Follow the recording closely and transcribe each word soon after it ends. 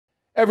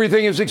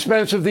Everything is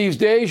expensive these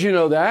days, you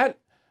know that.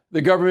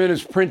 The government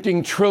is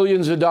printing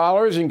trillions of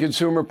dollars and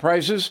consumer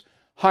prices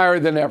higher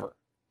than ever.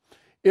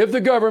 If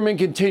the government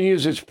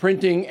continues its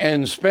printing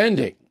and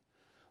spending,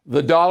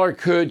 the dollar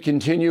could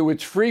continue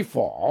its free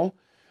fall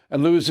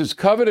and lose its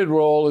coveted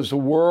role as the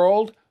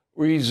world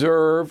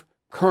reserve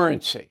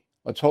currency.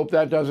 Let's hope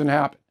that doesn't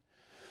happen.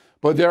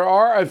 But there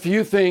are a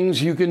few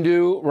things you can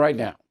do right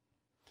now.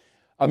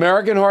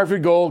 American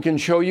Hartford Gold can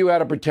show you how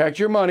to protect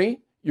your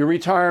money, your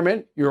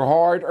retirement, your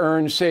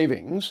hard-earned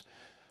savings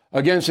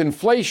against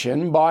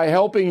inflation by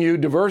helping you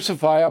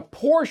diversify a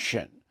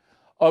portion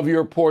of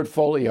your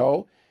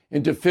portfolio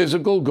into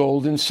physical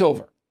gold and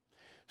silver.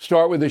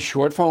 Start with a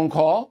short phone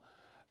call,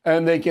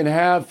 and they can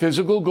have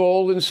physical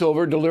gold and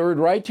silver delivered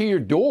right to your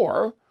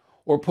door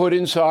or put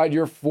inside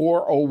your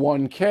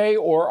 401k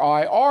or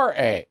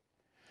IRA.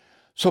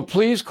 So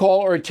please call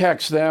or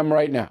text them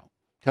right now.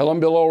 Tell them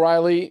Bill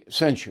O'Reilly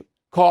sent you.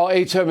 Call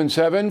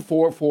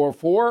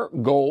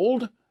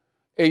 877-444-GOLD,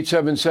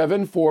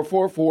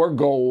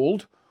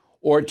 877-444-GOLD,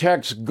 or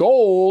text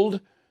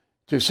GOLD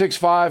to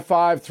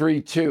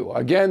 65532.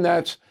 Again,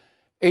 that's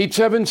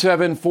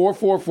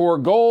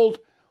 877-444-GOLD,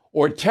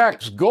 or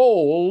text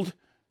GOLD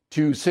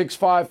to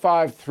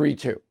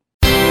 65532.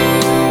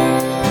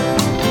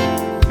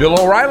 Bill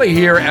O'Reilly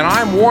here, and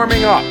I'm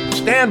warming up.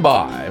 Stand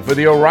by for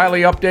the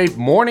O'Reilly Update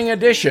Morning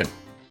Edition.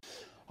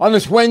 On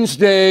this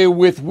Wednesday,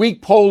 with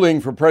weak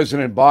polling for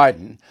President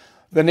Biden,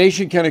 the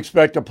nation can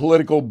expect a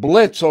political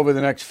blitz over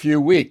the next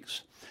few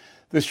weeks.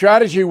 The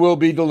strategy will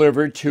be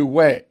delivered two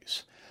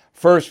ways.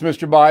 First,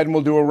 Mr. Biden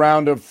will do a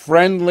round of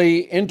friendly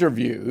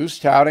interviews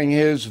touting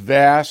his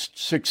vast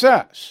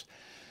success.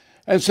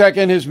 And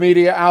second, his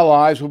media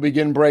allies will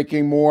begin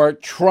breaking more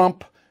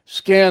Trump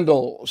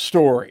scandal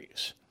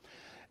stories.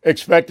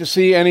 Expect to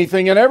see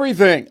anything and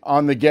everything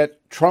on the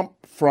Get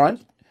Trump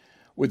front.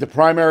 With the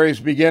primaries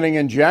beginning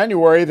in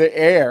January, the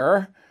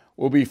air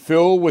will be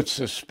filled with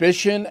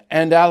suspicion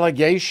and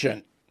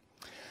allegation.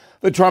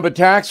 The Trump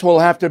attacks will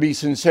have to be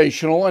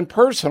sensational and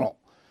personal.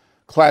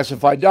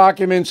 Classified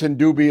documents and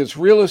dubious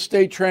real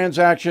estate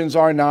transactions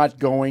are not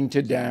going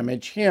to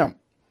damage him.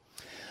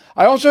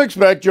 I also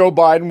expect Joe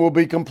Biden will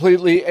be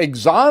completely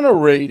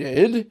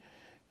exonerated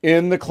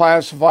in the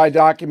classified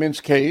documents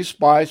case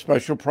by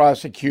Special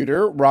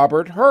Prosecutor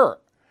Robert Hur.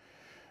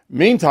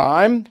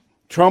 Meantime,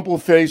 Trump will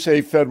face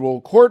a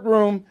federal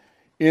courtroom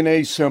in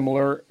a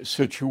similar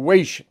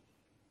situation.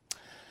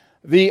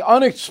 The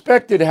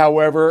unexpected,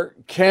 however,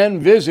 can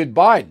visit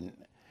Biden,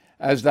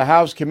 as the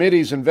House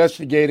committees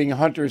investigating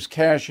Hunter's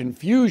cash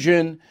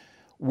infusion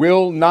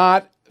will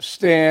not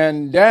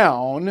stand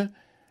down,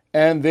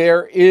 and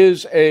there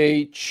is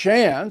a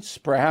chance,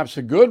 perhaps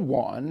a good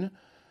one,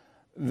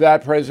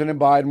 that President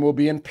Biden will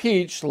be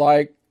impeached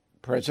like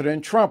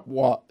President Trump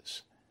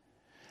was.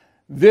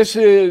 This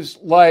is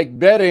like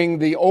betting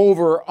the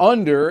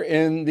over-under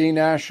in the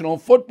National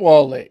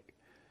Football League.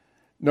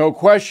 No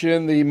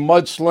question, the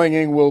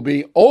mudslinging will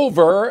be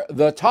over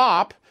the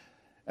top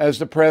as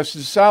the press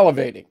is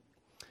salivating.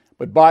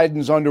 But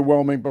Biden's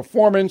underwhelming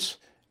performance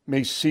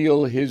may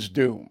seal his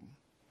doom.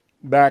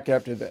 Back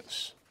after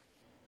this.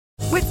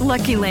 With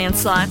Lucky Land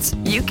Slots,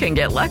 you can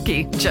get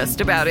lucky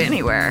just about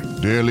anywhere.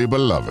 Dearly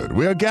beloved,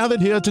 we are gathered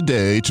here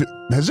today to...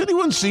 Has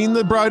anyone seen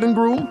the bride and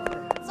groom?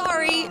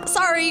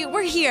 Sorry,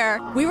 we're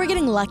here. We were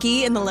getting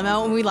lucky in the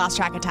limo and we lost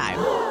track of time.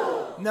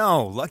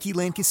 No, Lucky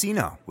Land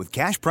Casino, with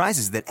cash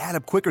prizes that add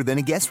up quicker than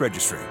a guest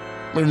registry.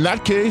 In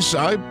that case,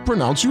 I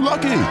pronounce you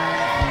lucky.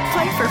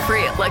 Play for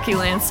free at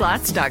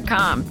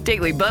LuckyLandSlots.com.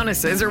 Daily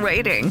bonuses are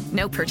waiting.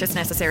 No purchase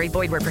necessary.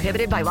 Void where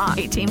prohibited by law.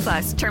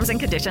 18+. Terms and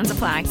conditions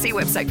apply. See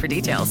website for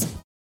details.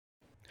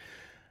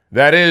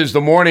 That is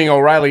the Morning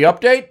O'Reilly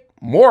Update.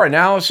 More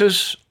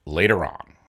analysis later on.